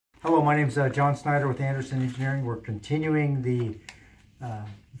Hello, my name is John Snider with Anderson Engineering. We're continuing the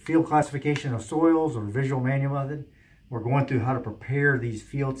field classification of soils or visual manual method. We're going through how to prepare these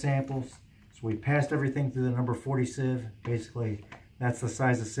field samples. So we passed everything through the number 40 sieve. Basically, that's the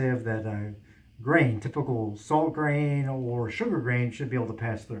size of sieve that grain, typical salt grain or sugar grain, should be able to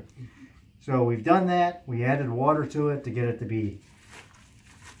pass through. So we've done that. We added water to it to get it to be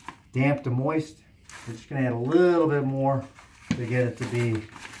damp to moist. We're just going to add a little bit more to get it to be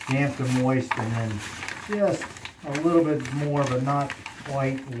damp to moist, and then just a little bit more, but not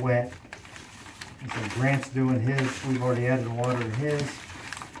quite wet. And so Grant's doing his. We've already added water to his.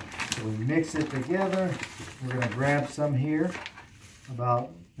 So we mix it together. We're going to grab some here,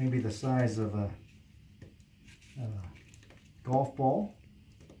 about maybe the size of a golf ball,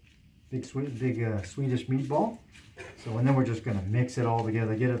 big Swedish meatball. So, and then we're just going to mix it all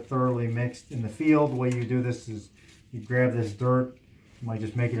together, get it thoroughly mixed. In the field, the way you do this is you grab this dirt. You might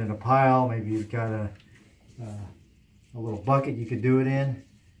just make it in a pile. Maybe you've got a little bucket you could do it in.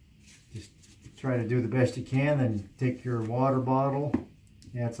 Just try to do the best you can. Then take your water bottle,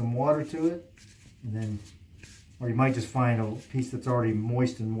 add some water to it, and then, or you might just find a piece that's already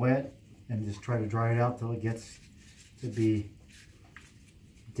moist and wet and just try to dry it out till it gets to be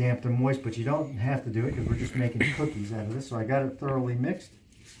damp and moist. But you don't have to do it because we're just making cookies out of this. So I got it thoroughly mixed.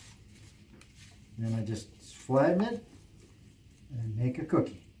 And then I just flatten it and make a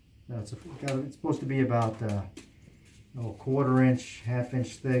cookie. So it's supposed to be about a quarter inch, half-inch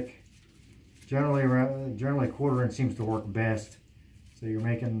thick. Generally a quarter inch seems to work best. So you're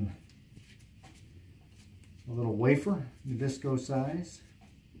making a little wafer, Nabisco size.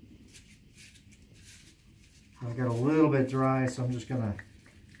 So I got a little bit dry, so I'm just gonna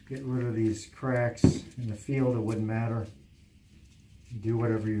get rid of these cracks. In the field, it wouldn't matter. Do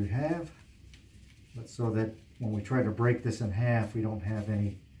whatever you have, but so that when we try to break this in half, we don't have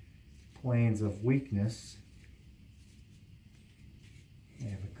any planes of weakness. We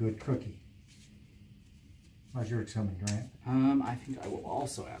have a good cookie. How's yours coming, Grant? I think I will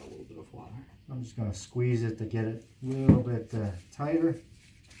also add a little bit of water. I'm just going to squeeze it to get it a little bit tighter.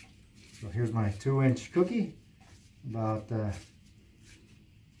 So here's my 2-inch cookie, about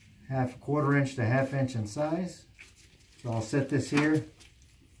quarter inch to half inch in size. So I'll set this here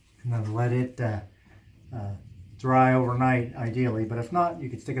and then let it dry overnight, ideally. But if not, you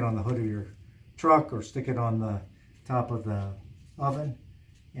could stick it on the hood of your truck or stick it on the top of the oven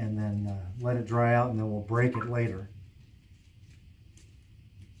and then let it dry out, and then we'll break it later.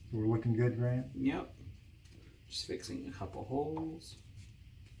 So we're looking good, Grant? Yep. Just fixing a couple holes.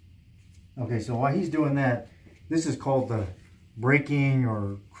 Okay, so while he's doing that, this is called the breaking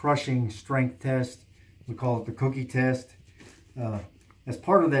or crushing strength test. We call it the cookie test. As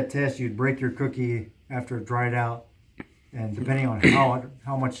part of that test, you'd break your cookie after it dried out, and depending on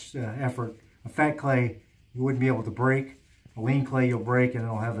how much effort, a fat clay you wouldn't be able to break. A lean clay you'll break, and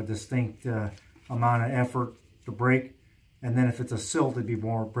it'll have a distinct amount of effort to break. And then if it's a silt, it'd be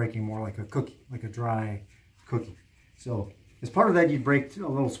breaking more like a cookie, like a dry cookie. So as part of that, you'd break a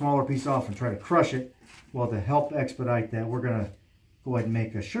little smaller piece off and try to crush it. Well, to help expedite that, we're going to go ahead and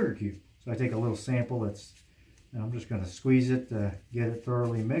make a sugar cube. So I take a little sample and I'm just going to squeeze it to get it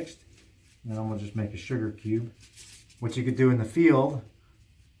thoroughly mixed. And then I'm going to just make a sugar cube. What you could do in the field,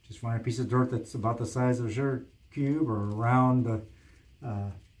 just find a piece of dirt that's about the size of a sugar cube or a round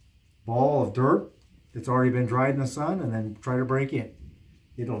ball of dirt that's already been dried in the sun, and then try to break it.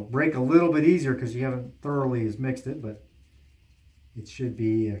 It'll break a little bit easier because you haven't thoroughly mixed it, but it should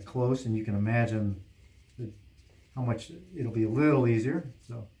be close, and you can imagine how much it'll be a little easier.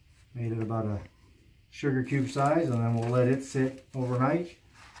 So made it about a sugar cube size, and then we'll let it sit overnight,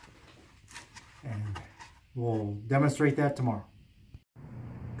 and we'll demonstrate that tomorrow.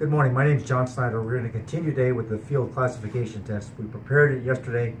 Good morning, my name is John Snider. We're going to continue today with the field classification test. We prepared it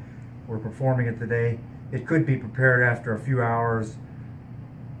yesterday, we're performing it today. It could be prepared after a few hours.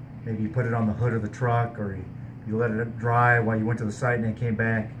 Maybe you put it on the hood of the truck, or you let it dry while you went to the site and then came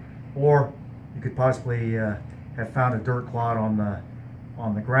back. Or you could possibly have found a dirt clod on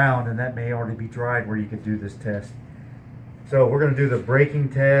the ground, and that may already be dried where you could do this test. So we're going to do the breaking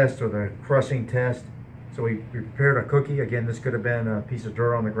test or the crushing test. So we prepared a cookie. Again, this could have been a piece of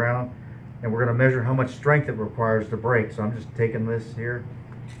dirt on the ground, and we're going to measure how much strength it requires to break. So I'm just taking this here,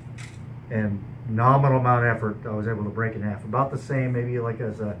 and nominal amount of effort, I was able to break it in half. About the same, maybe like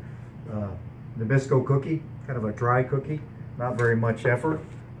as a Nabisco cookie, kind of a dry cookie, not very much effort.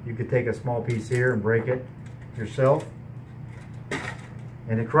 You could take a small piece here and break it yourself,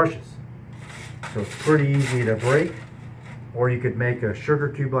 and it crushes. So it's pretty easy to break. Or you could make a sugar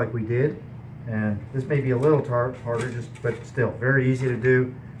cube like we did, and this may be a little harder, but still very easy to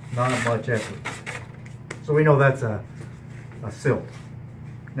do. not much effort. So we know that's a silt.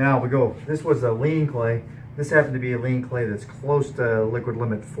 Now we go, this was a lean clay. This happened to be a lean clay that's close to liquid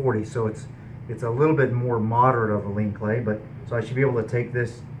limit 40, so it's a little bit more moderate of a lean clay, but so I should be able to take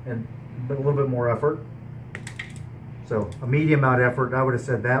this and put a little bit more effort. So a medium amount of effort. I would have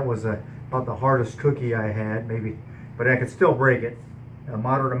said that was about the hardest cookie I had, maybe, but I could still break it. A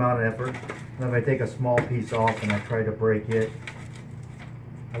moderate amount of effort. And then I take a small piece off and I try to break it.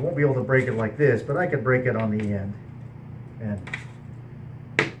 I won't be able to break it like this, but I could break it on the end. And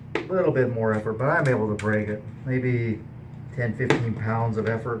a little bit more effort, but I'm able to break it. Maybe 10-15 pounds of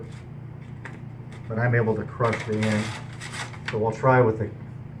effort, but I'm able to crush the end. So I'll try with the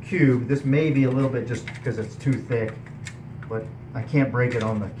cube. This may be a little bit just because it's too thick, but I can't break it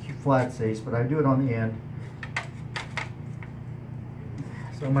on the flat face, but I do it on the end.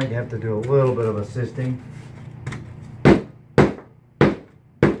 So I might have to do a little bit of assisting. Trying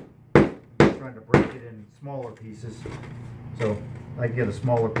to break it in smaller pieces. So I get a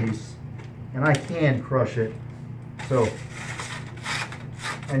smaller piece and I can crush it. So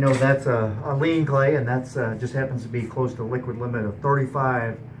I know that's a lean clay, and that's just happens to be close to the liquid limit of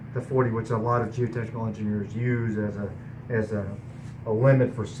 35 to 40, which a lot of geotechnical engineers use as a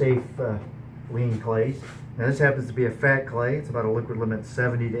limit for safe lean clays. Now this happens to be a fat clay. It's about a liquid limit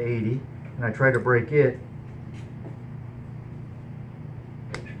 70 to 80, and I try to break it,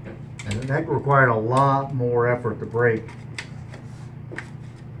 and that required a lot more effort to break.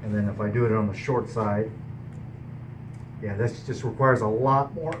 And then if I do it on the short side, yeah, this just requires a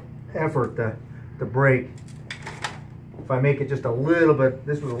lot more effort to break. If I make it just a little bit,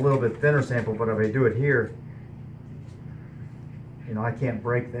 this was a little bit thinner sample, but if I do it here, you know, I can't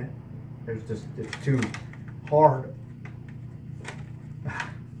break that. It's too hard.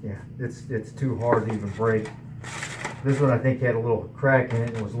 Yeah, it's too hard to even break. This one I think had a little crack in it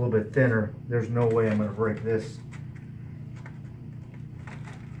and it was a little bit thinner. There's no way I'm going to break this.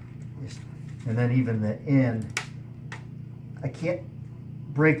 And then even the end, I can't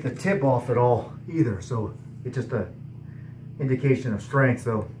break the tip off at all either. So it's just a indication of strength.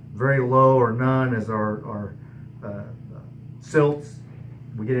 So very low or none is our silts.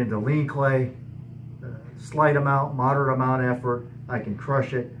 We get into lean clay, slight amount, moderate amount of effort. I can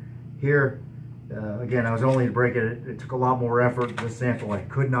crush it. Here, again, I was only breaking it. It took a lot more effort. This sample I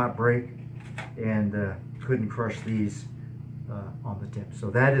could not break and couldn't crush these on the tip.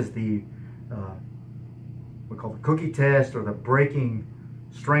 So that is the we call the cookie test, or the breaking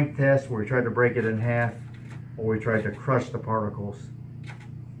strength test, where we tried to break it in half, or we tried to crush the particles.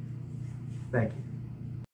 Thank you.